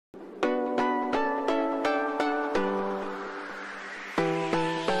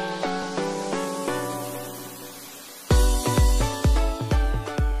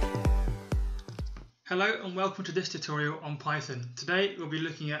Hello and welcome to this tutorial on Python. Today we'll be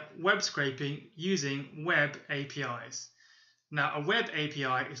looking at web scraping using web APIs. Now, a web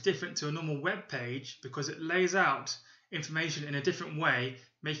API is different to a normal web page because it lays out information in a different way,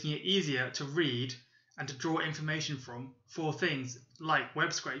 making it easier to read and to draw information from for things like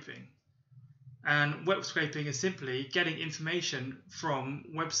web scraping. And web scraping is simply getting information from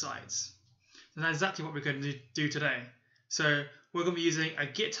websites. And that's exactly what we're going to do today. So we're going to be using a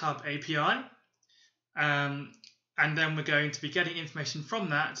GitHub API. And then we're going to be getting information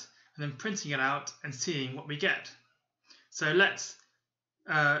from that and then printing it out and seeing what we get. So let's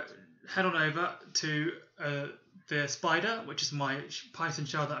head on over to the Spider, which is my Python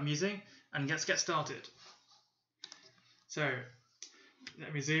shell that I'm using, and let's get started. So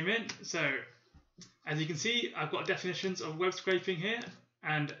let me zoom in. So as you can see, I've got definitions of web scraping here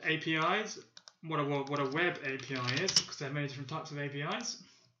and APIs, what a web API is, because there are many different types of APIs.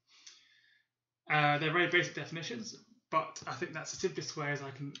 They're very basic definitions, but I think that's the simplest way as I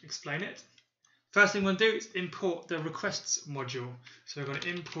can explain it. First thing we're going to do is import the requests module. So we're going to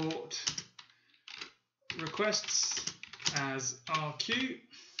import requests as RQ.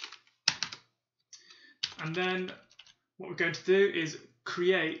 And then what we're going to do is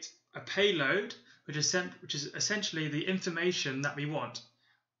create a payload, which is essentially the information that we want.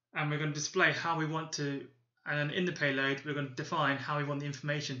 And we're going to display how we want to, and in the payload, we're going to define how we want the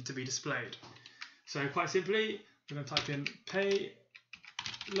information to be displayed. So quite simply, we're going to type in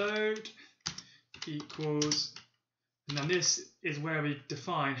payload equals, and then this is where we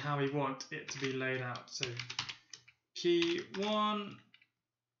define how we want it to be laid out. So key 1,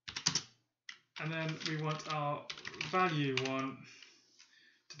 and then we want our value 1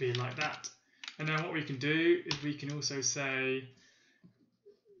 to be like that. And then what we can do is we can also say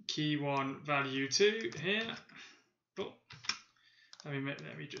key 1 value 2 here.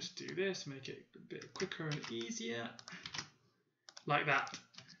 Let me just do this, make it a bit quicker and easier, like that.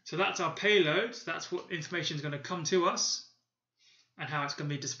 So that's our payload. That's what information is going to come to us and how it's going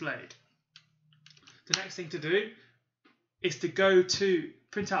to be displayed. The next thing to do is to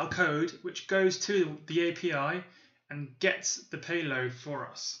print out a code which goes to the API and gets the payload for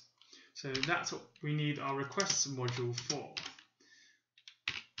us. So that's what we need our requests module for.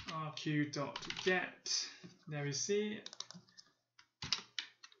 rq.get, there we see it.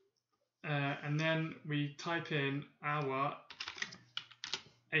 And then we type in our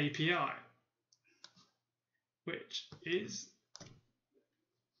API, which is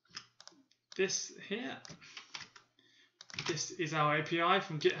this here. This is our API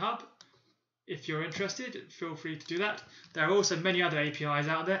from GitHub. If you're interested, feel free to do that. There are also many other APIs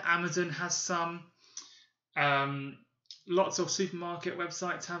out there. Amazon has some. Lots of supermarket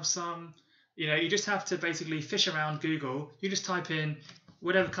websites have some. You just have to basically fish around Google. You just type in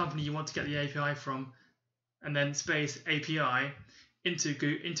whatever company you want to get the API from, and then space API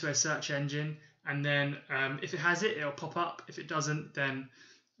into a search engine, and then if it has it, it'll pop up. If it doesn't, then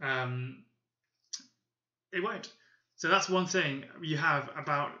it won't. So that's one thing you have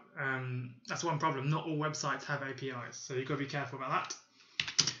about, that's one problem. Not all websites have APIs, so you've got to be careful about that.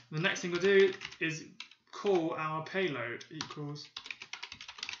 The next thing we'll do is call our payload equals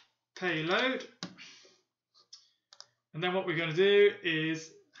payload. And then what we're going to do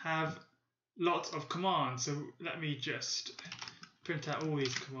is have lots of commands. So let me just print out all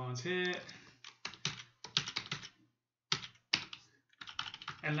these commands here.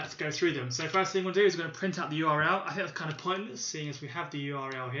 And let's go through them. So first thing we'll do is we're going to print out the URL. I think that's kind of pointless seeing as we have the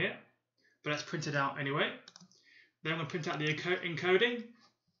URL here. But let's print it out anyway. Then we're going to print out the encoding,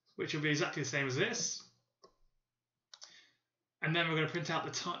 which will be exactly the same as this. And then we're going to print out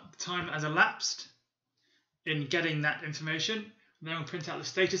the time as elapsed in getting that information. And then we'll print out the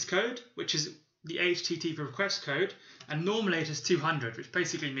status code, which is the HTTP request code, and normally it is 200, which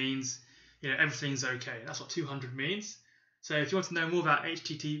basically means everything's okay. That's what 200 means. So if you want to know more about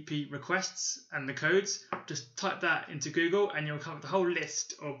HTTP requests and the codes, just type that into Google and you'll come up with a whole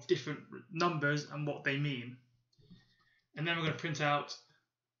list of different numbers and what they mean. And then we're going to print out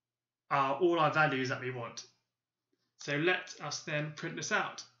all our values that we want. So let us then print this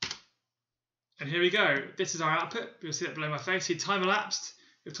out. And here we go. This is our output. You'll see that below my face. See time elapsed.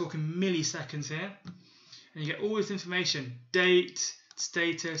 You're talking milliseconds here. And you get all this information. Date,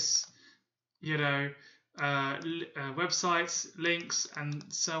 status, websites, links, and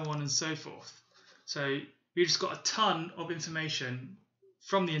so on and so forth. So we just got a ton of information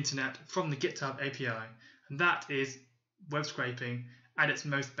from the internet, from the GitHub API. And that is web scraping at its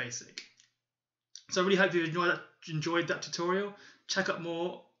most basic. So I really hope you enjoyed that tutorial. Check out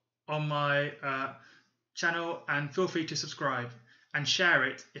more on my channel and feel free to subscribe. and share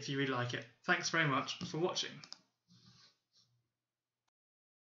it if you really like it. Thanks very much for watching.